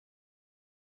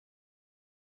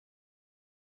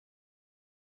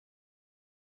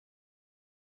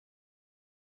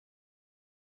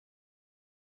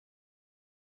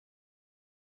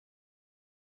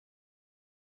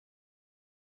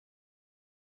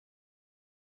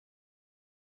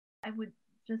I would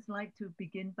just like to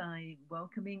begin by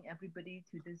welcoming everybody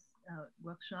to this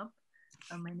workshop.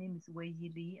 My name is Wei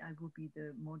Yi Li. I will be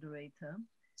the moderator.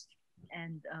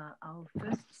 And our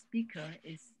first speaker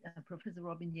is Professor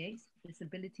Robin Yates,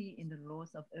 Disability in the Laws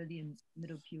of Early and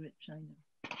Middle Period China.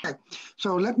 Okay,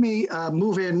 so let me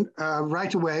move in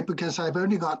right away because I've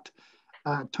only got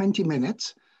 20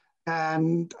 minutes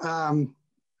and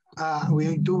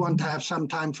we do want to have some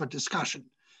time for discussion.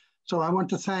 So I want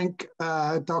to thank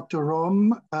Dr.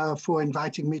 Rom for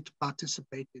inviting me to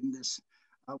participate in this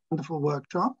wonderful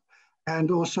workshop,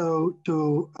 and also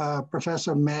to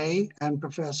Professor May and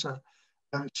Professor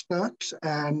Sturks,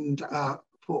 and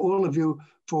for all of you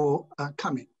for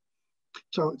coming.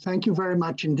 So thank you very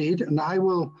much indeed. And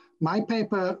my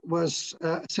paper was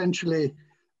essentially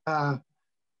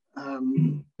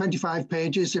 25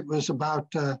 pages. It was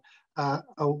about a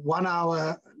 1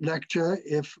 hour lecture,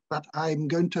 but I'm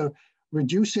going to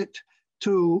reduce it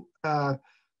to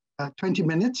 20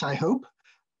 minutes, I hope.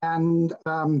 And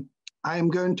I'm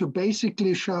going to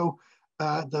basically show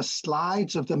the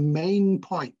slides of the main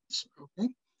points, okay?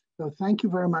 So thank you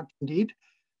very much indeed.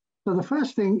 So the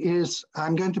first thing is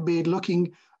I'm going to be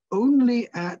looking only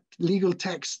at legal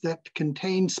texts that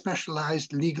contain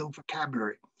specialized legal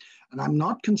vocabulary. And I'm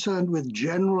not concerned with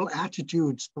general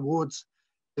attitudes towards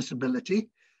disability,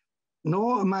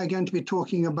 nor am I going to be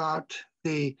talking about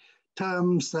the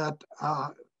terms that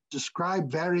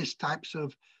describe various types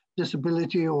of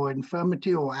disability or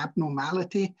infirmity or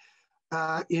abnormality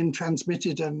in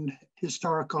transmitted and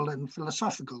historical and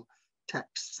philosophical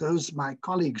texts. Those my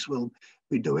colleagues will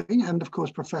be doing, and of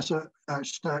course Professor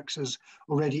Sturks has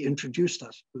already introduced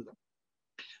us to them.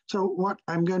 So what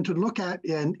I'm going to look at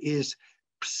is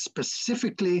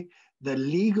specifically the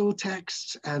legal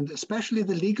texts, and especially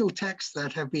the legal texts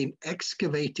that have been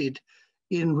excavated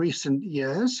in recent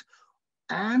years,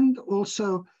 and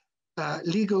also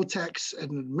legal texts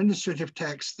and administrative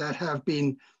texts that have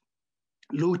been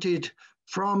looted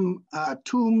from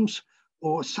tombs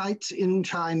or sites in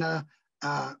China,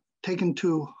 taken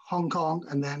to Hong Kong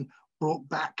and then brought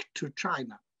back to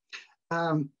China.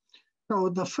 So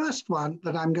the first one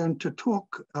that I'm going to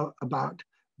talk about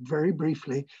very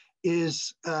briefly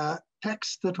is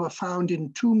texts that were found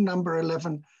in tomb number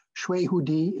 11, Shui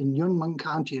Hudi in Yunmen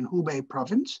County in Hubei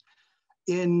province.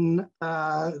 In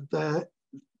the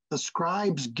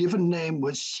scribe's given name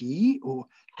was Xi, or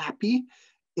Happy,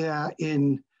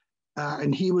 and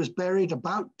he was buried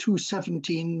about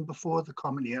 217 before the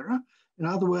Common Era. In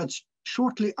other words,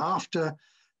 shortly after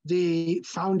the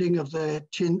founding of the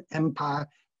Qin Empire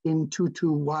in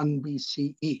 221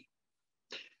 BCE.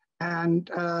 And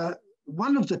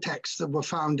one of the texts that were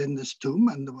found in this tomb,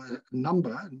 and there were a number,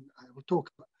 and I will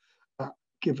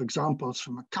give examples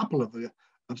from a couple of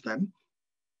them,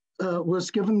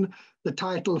 was given the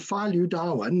title Fa Liu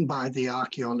Dawen by the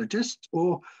archaeologists,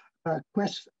 or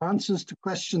answers to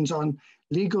questions on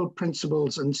legal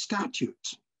principles and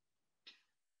statutes.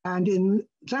 And in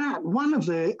that, one of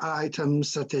the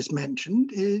items that is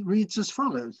mentioned, it reads as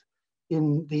follows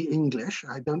in the English.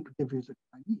 I don't give you the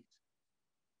Chinese.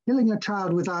 Killing a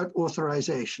child without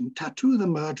authorization, tattoo the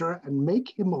murderer and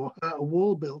make him or her a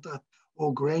wall builder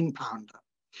or grain pounder.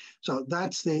 So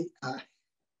that's the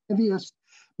heaviest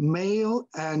male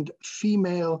and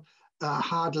female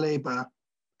hard labor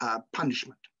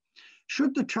punishment.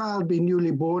 Should the child be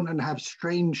newly born and have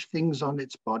strange things on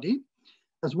its body,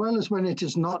 as well as when it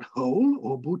is not whole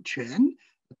or bu chen,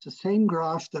 it's the same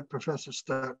graph that Professor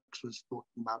Sturks was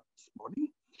talking about this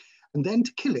morning, and then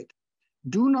to kill it.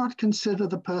 Do not consider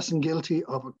the person guilty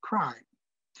of a crime.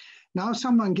 Now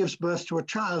someone gives birth to a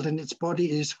child and its body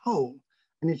is whole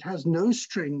and it has no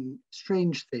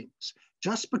strange things,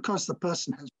 just because the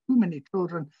person has too many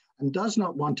children and does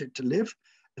not want it to live,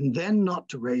 and then not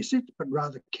to raise it, but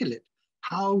rather kill it.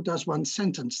 How does one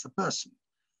sentence the person?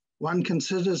 One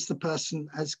considers the person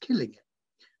as killing it.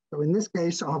 So in this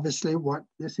case, obviously what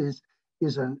this is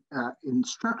an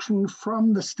instruction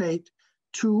from the state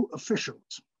to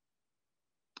officials.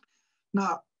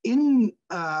 Now,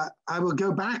 I will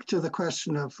go back to the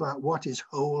question of what is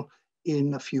whole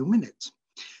in a few minutes.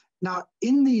 Now,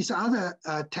 in these other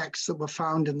texts that were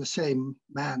found in the same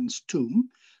man's tomb,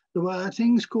 there were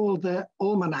things called the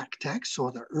almanac texts,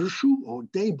 or the Ershu, or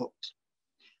day books.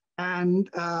 And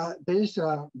these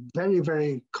are very,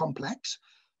 very complex.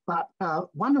 But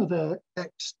one of the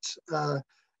texts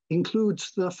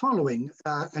includes the following,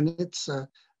 and it's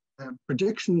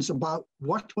predictions about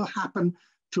what will happen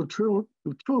to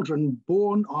children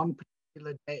born on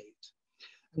particular days.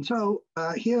 And so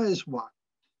here is one.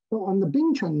 So on the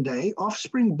Bingchen day,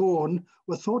 offspring born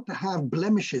were thought to have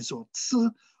blemishes or tsi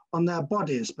on their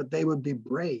bodies, but they would be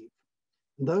brave.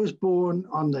 Those born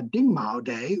on the Dingmao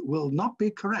day will not be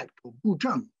correct, or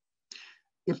Buzheng.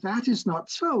 If that is not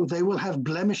so, they will have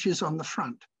blemishes on the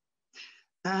front.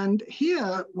 And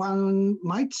here one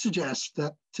might suggest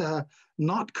that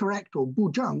not correct, or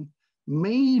Buzheng,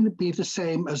 may be the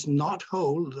same as not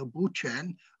whole, the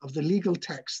Buchen, of the legal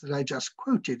text that I just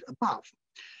quoted above.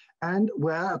 And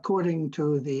where, according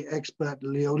to the expert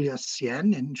Liulia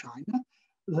Xian in China,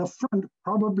 the front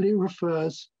probably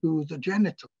refers to the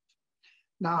genitals.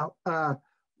 Now,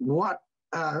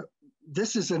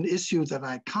 this is an issue that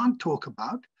I can't talk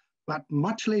about, but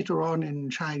much later on in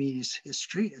Chinese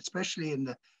history, especially in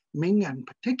the Ming and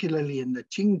particularly in the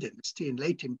Qing dynasty in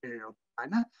late imperial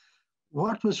China,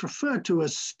 what was referred to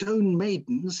as stone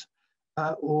maidens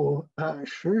or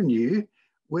shunyu,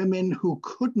 women who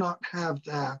could not have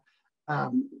their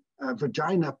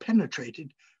vagina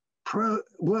penetrated,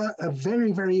 were a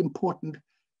very, very important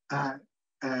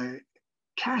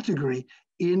category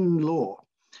in law.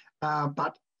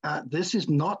 But this is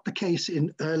not the case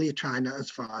in early China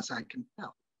as far as I can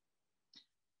tell.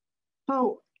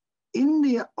 So in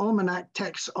the almanac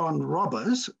text on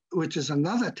robbers, which is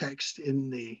another text in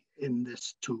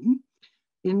this tomb,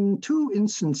 in two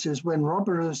instances when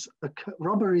robberies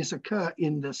occur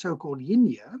in the so-called Yin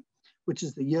year, which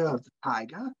is the year of the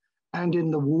tiger, and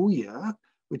in the Wu year,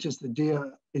 which is the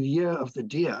year of the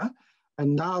deer,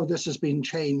 and now this has been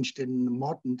changed in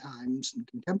modern times and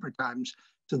contemporary times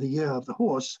to the year of the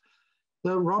horse,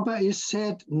 the robber is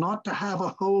said not to have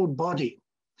a whole body,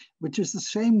 which is the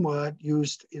same word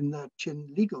used in the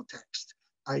Qin legal text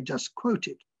I just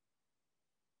quoted.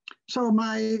 So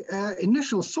my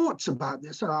initial thoughts about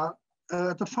this are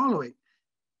the following.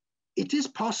 It is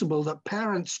possible that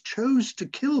parents chose to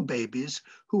kill babies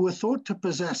who were thought to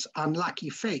possess unlucky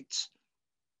fates.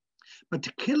 But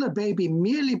to kill a baby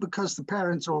merely because the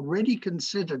parents already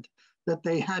considered that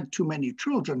they had too many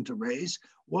children to raise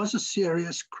was a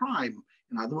serious crime.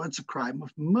 In other words, a crime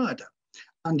of murder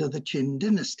under the Qin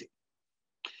dynasty.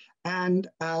 And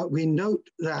we note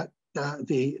that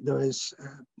there is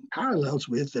parallels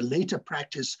with the later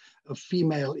practice of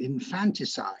female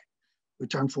infanticide,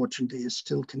 which unfortunately is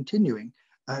still continuing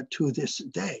to this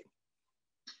day.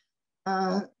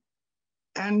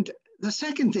 And the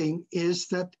second thing is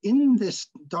that in this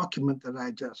document that I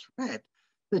just read,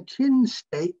 the Qin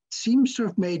state seems to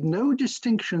have made no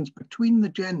distinctions between the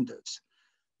genders,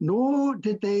 nor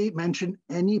did they mention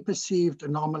any perceived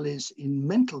anomalies in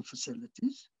mental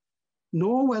facilities,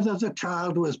 nor whether the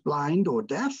child was blind or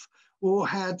deaf or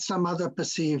had some other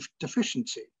perceived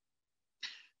deficiency.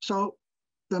 So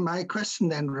my question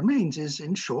then remains is,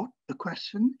 in short, the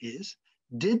question is,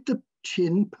 did the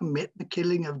Qin permit the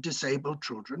killing of disabled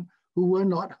children who were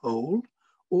not whole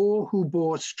or who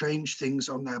bore strange things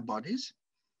on their bodies?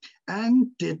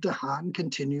 And did the Han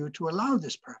continue to allow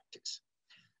this practice?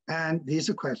 And these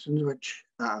are questions which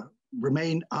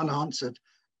remain unanswered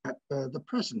at the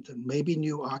present, and maybe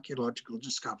new archaeological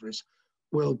discoveries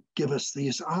will give us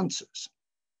these answers.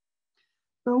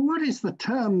 So what is the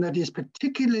term that is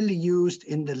particularly used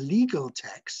in the legal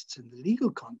texts, in the legal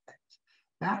context,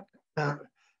 that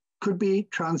could be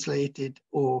translated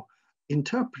or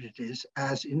interpreted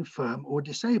as infirm or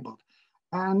disabled?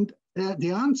 And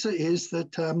the answer is the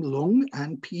term long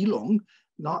and pi long,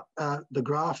 not the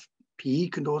graph P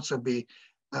can also be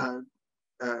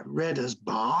read as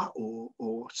bar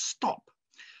or stop.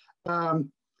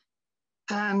 These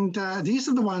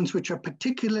are the ones which are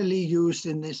particularly used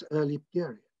in this early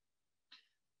period.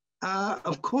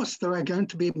 Of course, there are going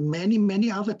to be many,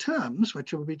 many other terms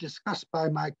which will be discussed by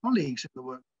my colleagues in the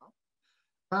workshop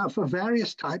for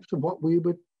various types of what we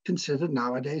would consider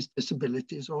nowadays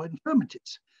disabilities or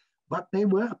infirmities. But they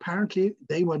were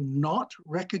not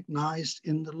recognized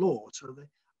in the law. So the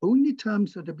only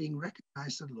terms that are being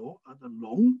recognized in law are the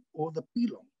long or the pi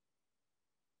long.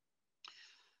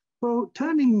 So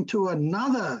turning to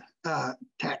another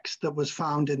text that was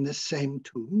found in this same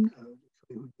tomb,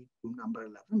 tomb number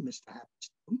 11, Mr. Happy's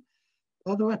tomb,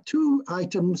 there are two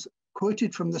items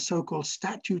quoted from the so-called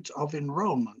statutes of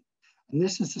enrollment. And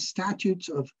this is the statutes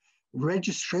of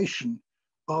registration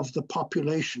of the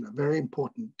population, a very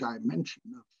important dimension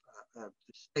of the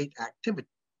state activity.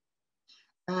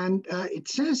 And it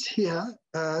says here,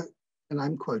 and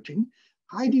I'm quoting,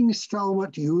 hiding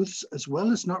stalwart youths as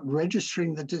well as not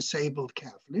registering the disabled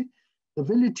carefully, the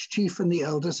village chief and the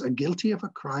elders are guilty of a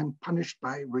crime punished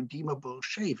by redeemable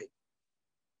shaving.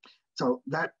 So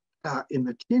that in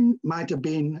the Qin might have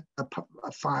been a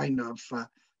fine of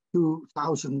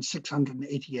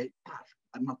 2,688 cash.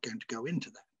 I'm not going to go into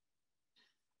that.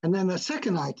 And then the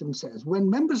second item says, when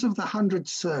members of the 100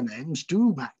 surnames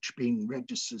do match being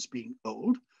registered as being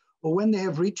old, or when they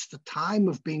have reached the time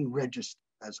of being registered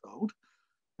as old,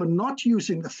 for not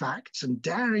using the facts and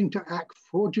daring to act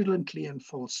fraudulently and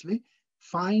falsely,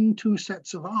 fine 2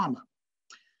 sets of armor.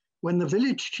 When the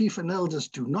village chief and elders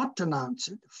do not denounce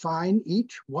it, fine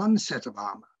each 1 set of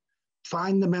armor.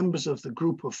 Fine the members of the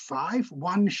group of 5,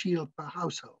 1 shield per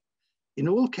household. In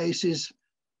all cases,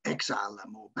 exile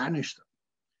them or banish them.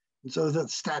 And so the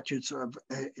statutes of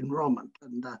enrollment.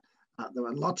 And there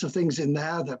were lots of things in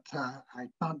there that I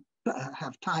can't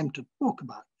have time to talk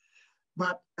about.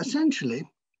 But essentially,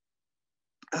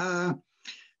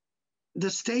 the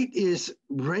state is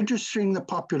registering the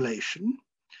population.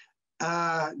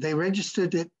 They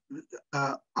registered it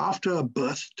after a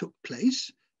birth took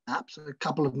place, perhaps a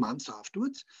couple of months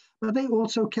afterwards, but they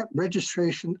also kept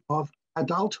registration of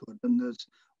adulthood. And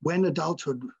when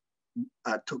adulthood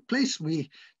took place, we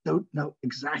don't know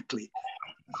exactly.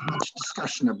 There's much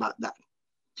discussion about that.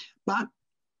 But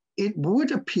it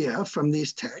would appear from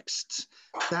these texts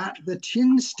that the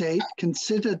Qin state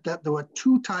considered that there were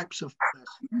 2 types of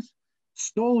persons: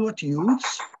 stalwart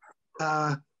youths,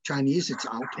 Chinese it's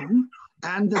Aotong,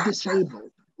 and the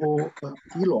disabled, or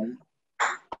Pilong.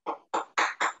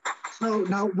 So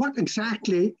now what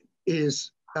exactly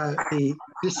is the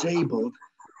disabled?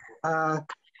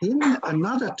 In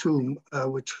another tomb,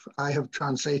 which I have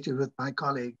translated with my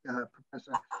colleague,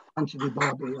 Professor Anthony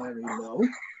Barbary Low,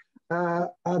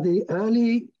 are the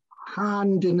early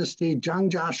Han Dynasty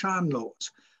Zhangjia Shan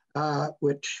laws,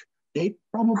 which date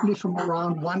probably from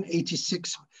around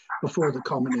 186 before the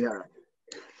Common Era.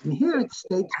 And here it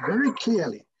states very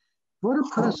clearly, for a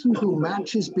person who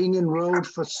matches being enrolled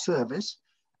for service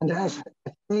and has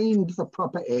attained the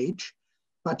proper age,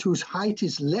 but whose height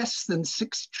is less than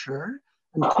 6 chi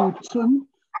and 2 cun,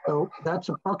 so that's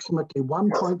approximately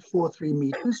 1.43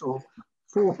 meters or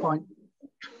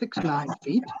 4.69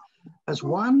 feet, as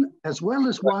well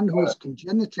as one who is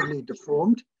congenitally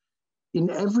deformed, in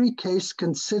every case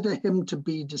consider him to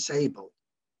be disabled.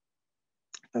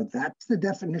 That's the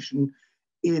definition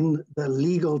in the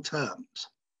legal terms.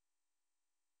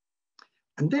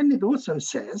 And then it also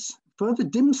says, for the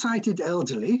dim-sighted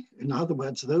elderly, in other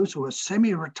words, those who are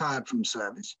semi-retired from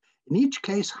service, in each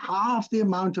case, halve the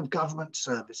amount of government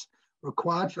service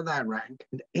required for that rank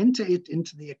and enter it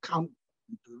into the account,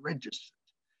 into the register.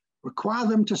 Require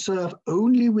them to serve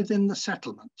only within the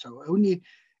settlement, so only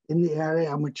in the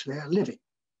area in which they are living.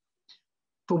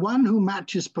 For one who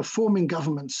matches performing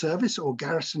government service or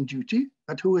garrison duty,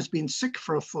 but who has been sick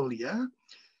for a full year,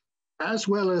 as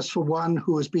well as for one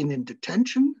who has been in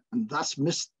detention and thus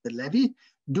missed the levy,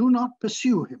 do not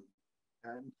pursue him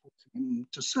and force him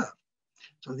to serve.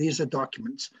 So these are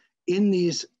documents in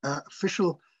these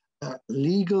official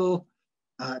legal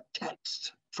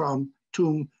texts from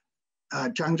Tomb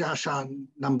Zhangjia Shan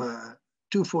number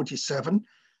 247,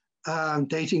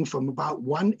 dating from about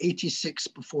 186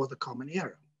 before the Common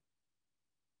Era.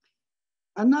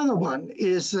 Another one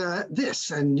is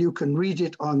this, and you can read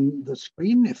it on the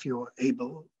screen if you're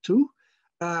able to,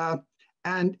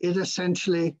 and it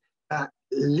essentially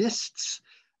lists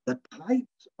the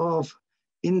types of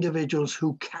individuals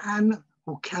who can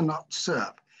or cannot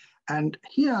serve. And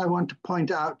here I want to point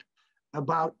out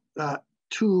about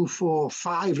 2, 4,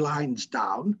 5 lines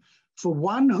down, for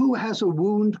one who has a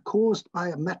wound caused by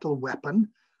a metal weapon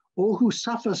or who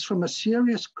suffers from a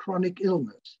serious chronic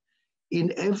illness,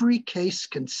 in every case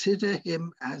consider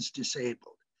him as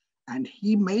disabled, and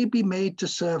he may be made to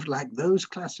serve like those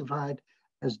classified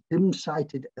as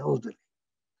dim-sighted elderly.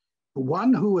 For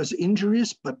one who has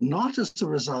injuries, but not as a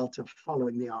result of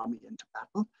following the army into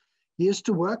battle, he is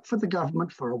to work for the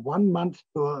government for a 1-month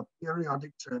tour of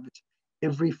periodic service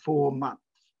every 4 months.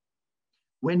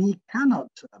 When he cannot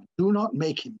serve, do not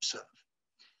make him serve.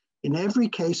 In every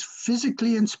case,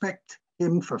 physically inspect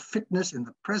him for fitness in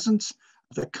the presence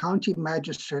of the county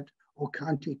magistrate or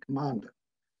county commander.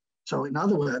 So in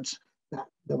other words, that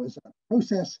there was a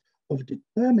process of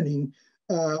determining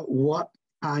what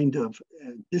kind of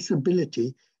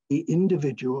disability the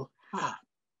individual had.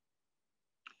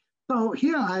 So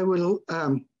here I will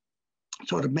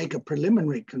sort of make a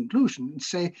preliminary conclusion and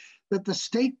say that the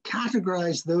state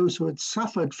categorized those who had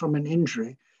suffered from an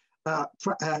injury,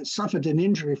 suffered an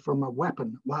injury from a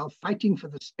weapon while fighting for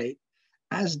the state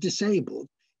as disabled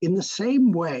in the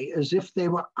same way as if they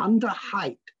were under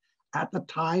height at the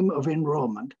time of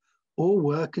enrollment or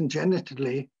were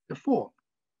congenitally deformed.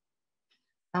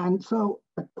 And so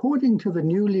according to the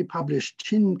newly published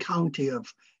Qin County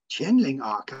of Qianling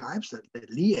archives, the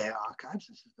Liye archives,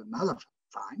 this is another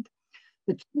find,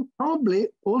 the Qin probably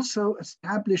also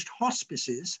established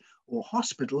hospices or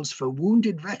hospitals for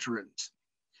wounded veterans.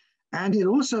 And it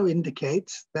also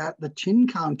indicates that the Chin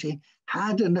County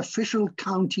had an official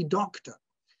county doctor.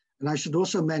 And I should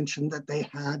also mention that they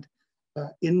had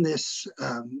in this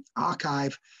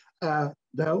archive, there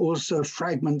are also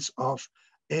fragments of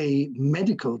a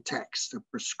medical text, a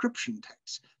prescription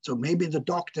text. So maybe the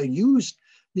doctor used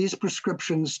these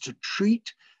prescriptions to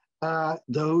treat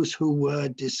those who were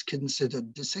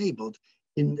considered disabled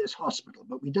in this hospital,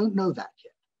 but we don't know that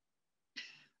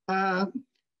yet.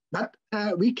 But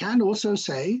we can also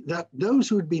say that those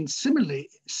who had been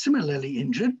similarly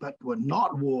injured but were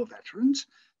not war veterans,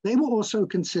 they were also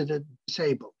considered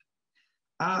disabled.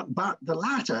 But the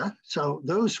latter, so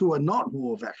those who are not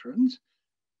war veterans,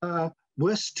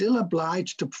 were still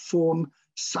obliged to perform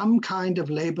some kind of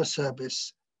labor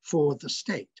service for the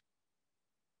state.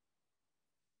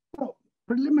 Well,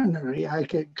 preliminary, I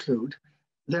conclude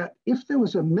that if there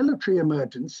was a military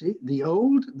emergency, the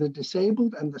old, the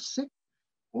disabled, and the sick,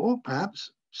 or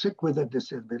perhaps sick with a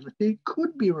disability,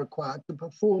 could be required to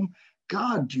perform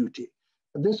guard duty.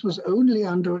 But this was only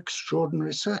under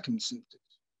extraordinary circumstances.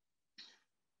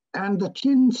 And the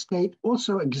Chin state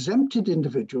also exempted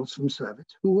individuals from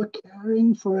service who were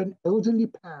caring for an elderly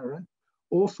parent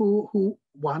or for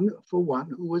one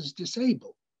who was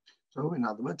disabled. So in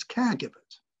other words,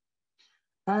 caregivers.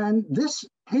 And this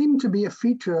came to be a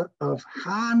feature of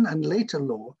Han and later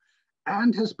law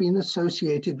and has been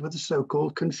associated with the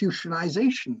so-called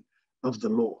Confucianization of the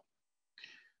law.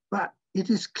 But it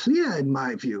is clear in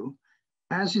my view,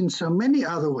 as in so many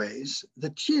other ways, the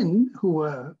Chin, who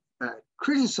were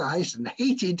criticized and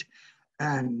hated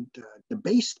and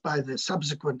debased by the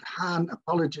subsequent Han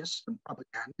apologists and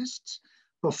propagandists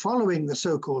for following the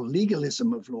so-called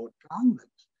legalism of Lord Zhang,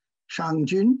 that's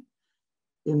Shangjun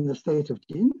in the state of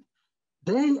Jin,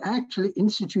 they actually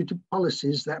instituted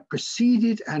policies that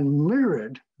preceded and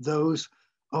mirrored those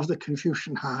of the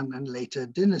Confucian Han and later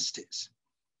dynasties.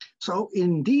 So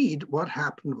indeed, what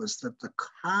happened was that the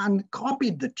Han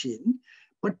copied the Qin,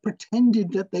 but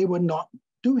pretended that they were not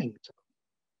doing so.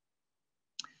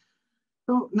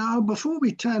 So now, before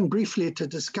we turn briefly to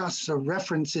discuss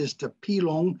references to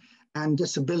Pilong and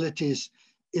disabilities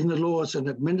in the laws and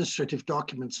administrative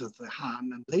documents of the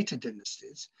Han and later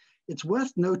dynasties, it's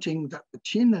worth noting that the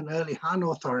Qin and early Han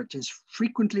authorities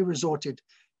frequently resorted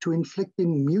to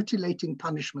inflicting mutilating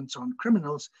punishments on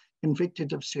criminals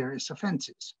convicted of serious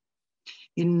offenses.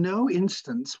 In no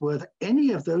instance were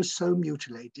any of those so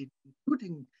mutilated,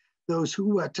 including those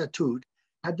who were tattooed,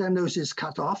 had their noses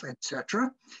cut off,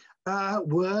 etc.,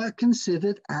 were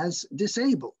considered as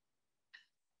disabled.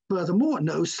 Furthermore,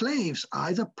 no slaves,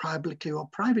 either publicly or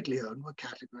privately owned, were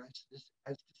categorized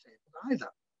as disabled either.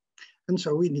 And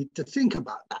so we need to think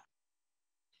about that.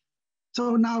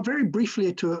 So now very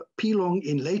briefly to Pilong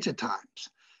in later times.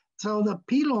 So the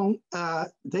Pilong,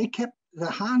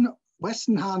 the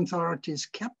Western Han authorities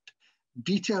kept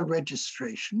detailed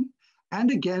registration. And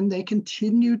again, they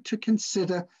continued to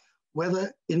consider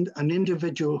whether an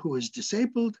individual who is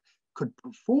disabled could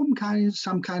perform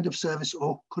some kind of service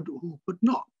or who could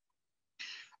not.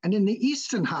 And in the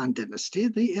Eastern Han dynasty,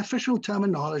 the official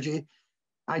terminology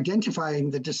identifying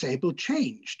the disabled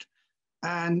changed.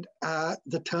 And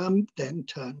the term then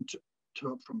turned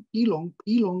from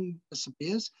Pilong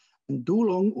disappears, and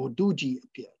Dulong or Duji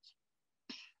appears.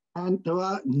 And there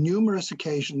are numerous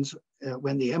occasions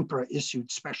when the emperor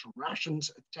issued special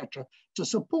rations, etc., to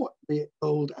support the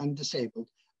old and disabled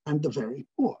and the very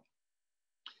poor.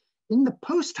 In the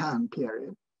post-Han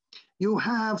period, you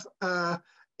have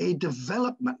a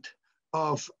development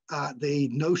of the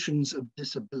notions of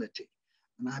disability.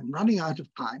 And I'm running out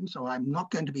of time, so I'm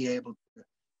not going to be able to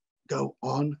go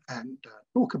on and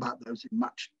talk about those in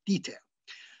much detail.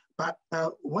 But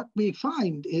what we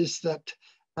find is that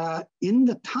in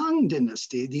the Tang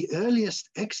dynasty, the earliest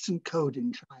extant code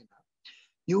in China,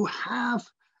 you have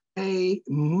a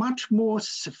much more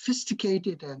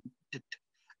sophisticated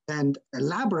and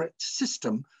elaborate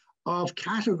system of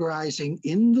categorizing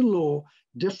in the law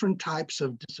different types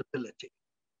of disability.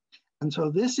 And so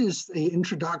this is the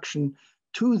introduction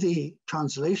to the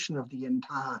translation of the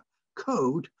entire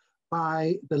code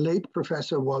by the late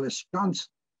Professor Wallace Johnson.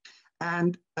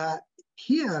 And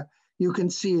here you can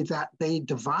see that they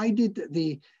divided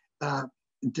the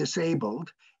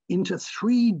disabled into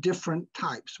 3 different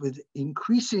types with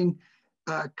increasing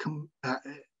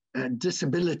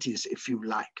disabilities, if you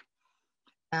like.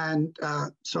 And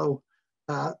so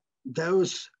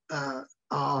those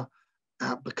are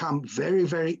become very,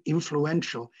 very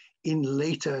influential in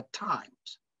later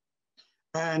times.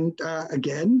 And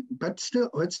again, but still,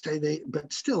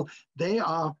 they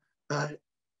are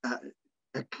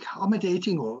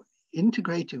accommodating or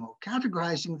integrating or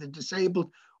categorizing the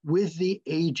disabled with the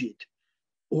aged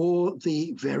or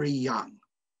the very young.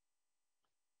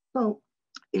 So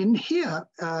in here,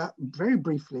 very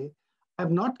briefly,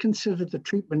 I've not considered the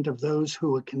treatment of those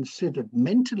who are considered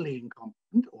mentally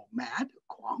incompetent or mad,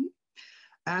 Kwong,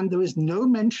 and there is no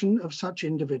mention of such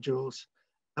individuals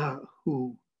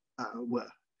who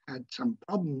had some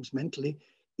problems mentally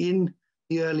in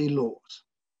the early laws.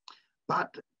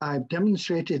 But I've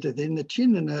demonstrated that in the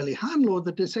Qin and early Han law,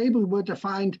 the disabled were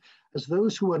defined as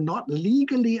those who were not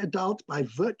legally adult by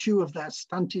virtue of their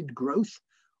stunted growth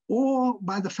or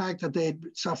by the fact that they had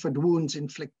suffered wounds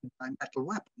inflicted by metal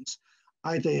weapons,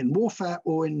 either in warfare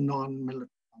or in non-military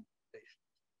confrontations.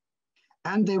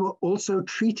 And they were also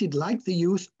treated like the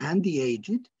youth and the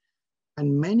aged,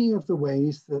 and many of the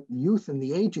ways that the youth and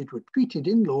the aged were treated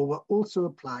in law were also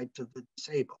applied to the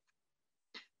disabled.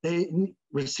 They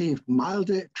received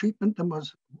milder treatment than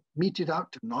was meted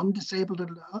out to non-disabled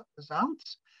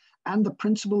adults, and the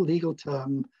principal legal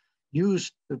term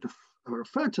used to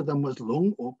refer to them was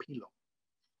lung or pilong.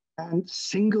 And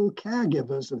single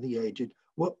caregivers of the aged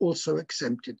were also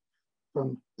exempted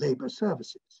from labor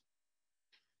services.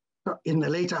 So in the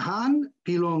later Han,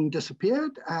 pilong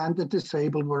disappeared and the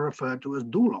disabled were referred to as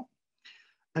dulong.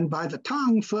 And by the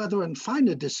Tang, further and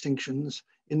finer distinctions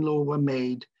in law were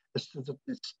made as to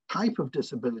this type of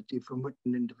disability from which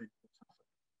an individual suffered.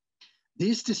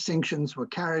 These distinctions were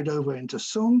carried over into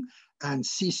Sung and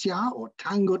Xixia or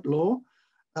Tangut law.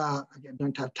 I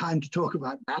don't have time to talk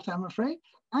about that, I'm afraid,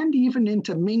 and even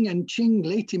into Ming and Qing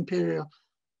late imperial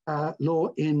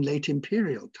law in late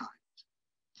imperial times.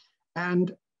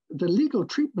 And the legal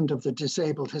treatment of the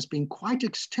disabled has been quite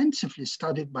extensively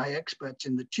studied by experts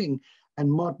in the Qing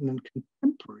and modern and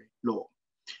contemporary law.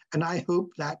 And I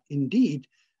hope that indeed,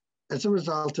 as a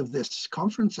result of this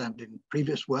conference and in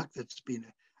previous work that's been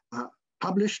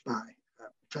published by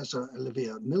Professor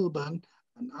Olivia Milburn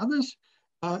and others,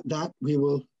 that we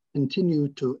will continue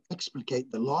to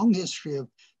explicate the long history of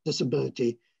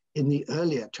disability in the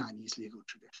earlier Chinese legal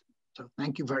tradition. So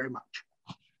thank you very much.